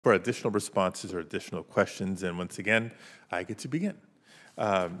for additional responses or additional questions. And once again, I get to begin.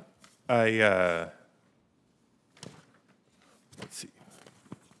 Let's see.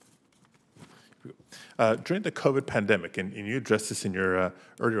 During the COVID pandemic, and you addressed this in your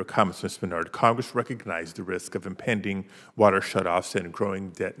earlier comments, Ms. Menard, Congress recognized the risk of impending water shutoffs and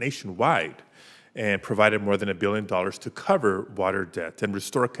growing debt nationwide and provided more than $1 billion to cover water debt and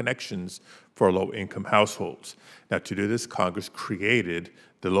restore connections for low-income households. Now, to do this, Congress created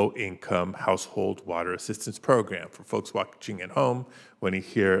the Low-Income Household Water Assistance Program. For folks watching at home, when you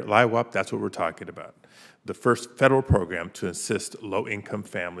hear LIWAP, that's what we're talking about. The first federal program to assist low-income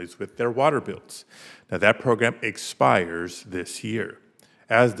families with their water bills. Now, that program expires this year,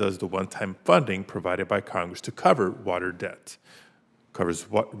 as does the one-time funding provided by Congress to cover water debt. Covers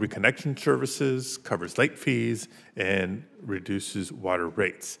reconnection services, covers late fees, and reduces water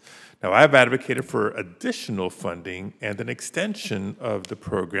rates. Now, I've advocated for additional funding and an extension of the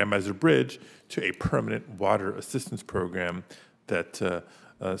program as a bridge to a permanent water assistance program that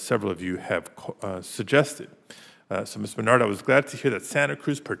several of you have suggested. So, Ms. Menard, I was glad to hear that Santa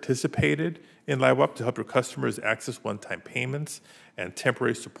Cruz participated in LIWAP to help your customers access one-time payments and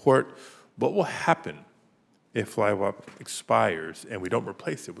temporary support. What will happen if LIWAP expires and we don't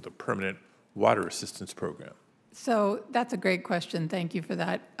replace it with a permanent water assistance program? So that's a great question. Thank you for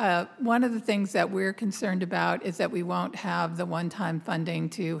that. One of the things that we're concerned about is that we won't have the one-time funding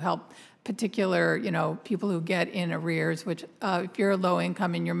to help particular, people who get in arrears, which if you're low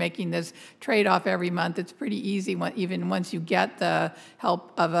income and you're making this trade-off every month, it's pretty easy, even once you get the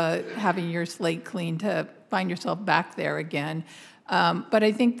help of having your slate clean, to find yourself back there again. But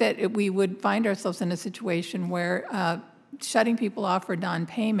I think that we would find ourselves in a situation where shutting people off for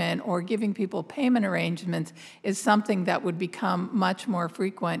non-payment or giving people payment arrangements is something that would become much more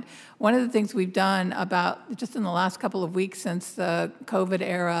frequent. One of the things we've done about just in the last couple of weeks since the COVID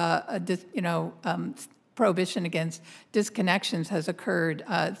era, prohibition against disconnections has occurred,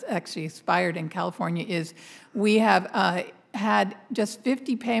 it's actually expired in California, is we have had just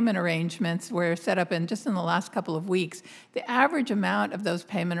 50 payment arrangements were set up in just in the last couple of weeks. The average amount of those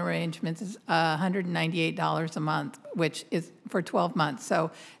payment arrangements is $198 a month, which is for 12 months.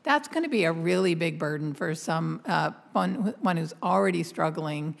 So that's going to be a really big burden for one who's already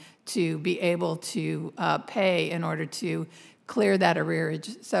struggling to be able to pay in order to clear that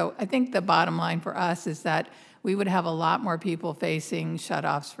arrearage. So I think the bottom line for us is that we would have a lot more people facing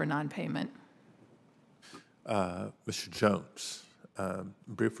shutoffs for non-payment. Mr. Jones,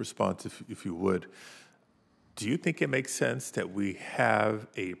 brief response, if you would. Do you think it makes sense that we have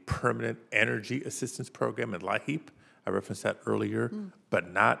a permanent energy assistance program in LIHEAP? I referenced that earlier,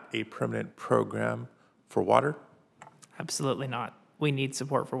 but not a permanent program for water? Absolutely not. We need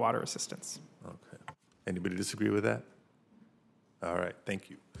support for water assistance. Okay. Anybody disagree with that? All right, thank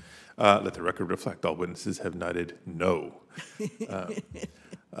you. Let the record reflect all witnesses have nodded no.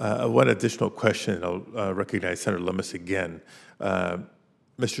 One additional question, I'll recognize Senator Lummis again.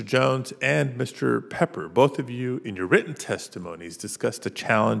 Mr. Jones and Mr. Pepper, both of you in your written testimonies discussed the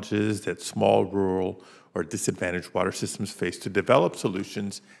challenges that small, rural, or disadvantaged water systems face to develop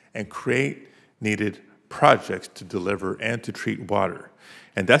solutions and create needed projects to deliver and to treat water.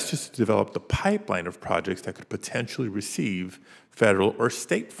 And that's just to develop the pipeline of projects that could potentially receive federal or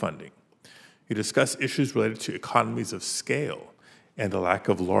state funding. You discuss issues related to economies of scale and the lack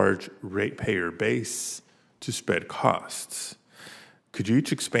of large ratepayer base to spread costs. Could you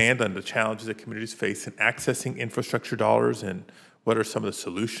each expand on the challenges that communities face in accessing infrastructure dollars, and what are some of the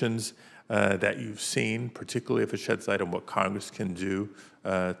solutions that you've seen, particularly if it sheds light on what Congress can do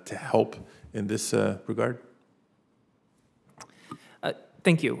to help in this regard?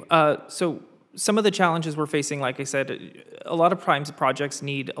 Thank you. So some of the challenges we're facing, like I said, a lot of Prime's projects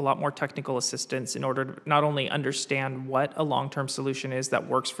need a lot more technical assistance in order to not only understand what a long-term solution is that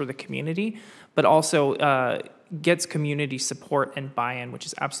works for the community, but also gets community support and buy-in, which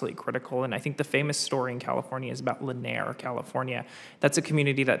is absolutely critical. And I think the famous story in California is about Lanier, California. That's a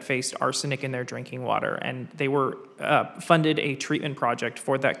community that faced arsenic in their drinking water, and they were funded a treatment project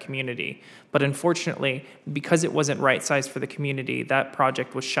for that community. But unfortunately, because it wasn't right-sized for the community, that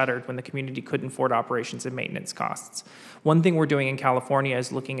project was shuttered when the community couldn't afford operations and maintenance costs. One thing we're doing in California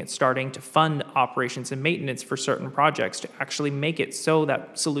is looking at starting to fund operations and maintenance for certain projects to actually make it so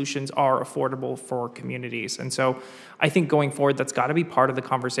that solutions are affordable for communities. And so I think going forward, that's got to be part of the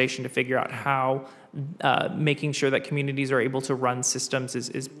conversation to figure out how making sure that communities are able to run systems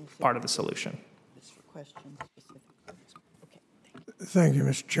is part of the solution. Thank you,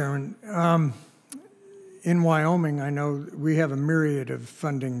 Mr. Chairman. In Wyoming, I know we have a myriad of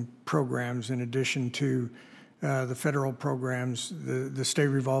funding programs in addition to the federal programs, the state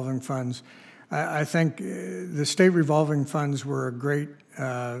revolving funds. I think the state revolving funds were a great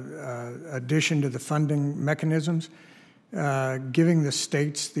addition to the funding mechanisms, giving the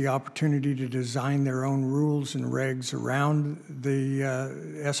states the opportunity to design their own rules and regs around the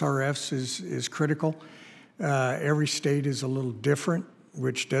SRFs is critical. Every state is a little different,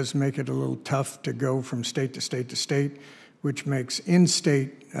 which does make it a little tough to go from state to state to state, which makes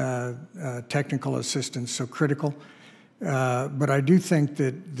in-state technical assistance so critical. But I do think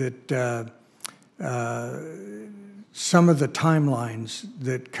that some of the timelines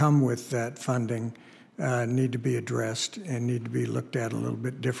that come with that funding need to be addressed and need to be looked at a little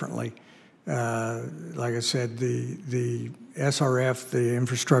bit differently. Like I said, the SRF, the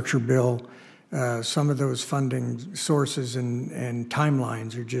infrastructure bill, some of those funding sources and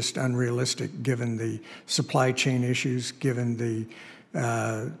timelines are just unrealistic given the supply chain issues, given the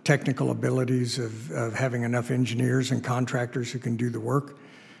technical abilities of having enough engineers and contractors who can do the work,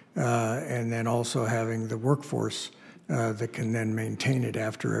 and then also having the workforce that can then maintain it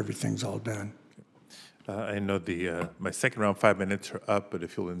after everything's all done. I know my second round 5 minutes are up, but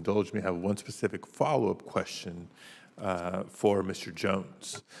if you'll indulge me, I have one specific follow-up question for Mr.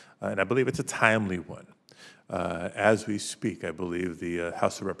 Jones, and I believe it's a timely one. As we speak, I believe the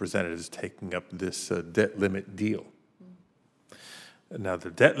House of Representatives is taking up this debt limit deal. Now,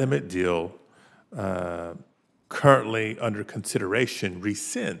 the debt limit deal currently under consideration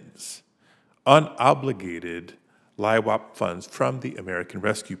rescinds unobligated LIHWAP funds from the American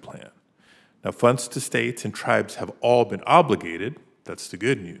Rescue Plan. Now, funds to states and tribes have all been obligated. That's the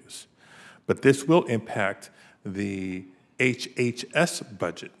good news. But this will impact the HHS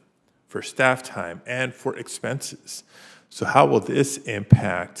budget for staff time and for expenses. So how will this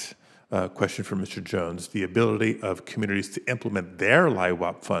impact, question from Mr. Jones, the ability of communities to implement their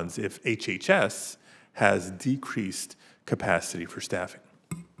LIHWAP funds if HHS has decreased capacity for staffing?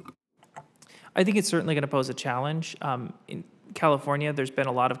 I think it's certainly going to pose a challenge. In California, there's been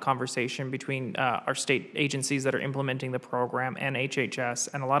a lot of conversation between our state agencies that are implementing the program and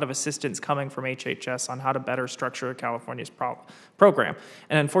HHS, and a lot of assistance coming from HHS on how to better structure California's program.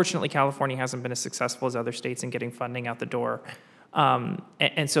 And unfortunately, California hasn't been as successful as other states in getting funding out the door.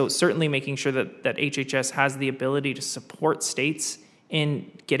 And so certainly making sure that HHS has the ability to support states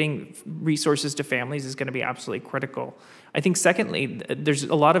in getting resources to families is going to be absolutely critical. I think secondly, there's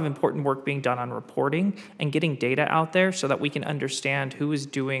a lot of important work being done on reporting and getting data out there so that we can understand who is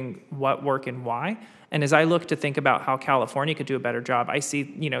doing what work and why. And as I look to think about how California could do a better job, I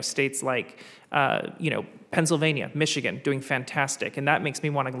see, states like, Pennsylvania, Michigan doing fantastic, and that makes me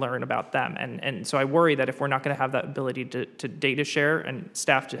want to learn about them. And so I worry that if we're not going to have that ability to data share and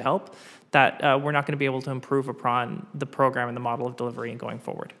staff to help, that we're not going to be able to improve upon the program and the model of delivery and going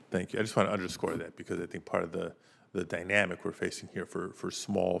forward. Thank you. I just want to underscore that because I think part of the dynamic we're facing here for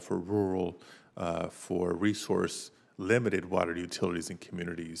small, for rural, for resource-limited water utilities and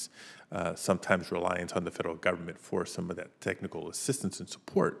communities, sometimes reliant on the federal government for some of that technical assistance and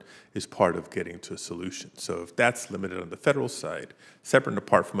support is part of getting to a solution. So if that's limited on the federal side, separate and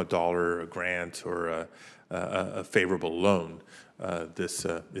apart from a dollar, a grant, or a favorable loan, this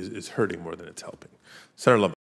is hurting more than it's helping. Senator Lummis.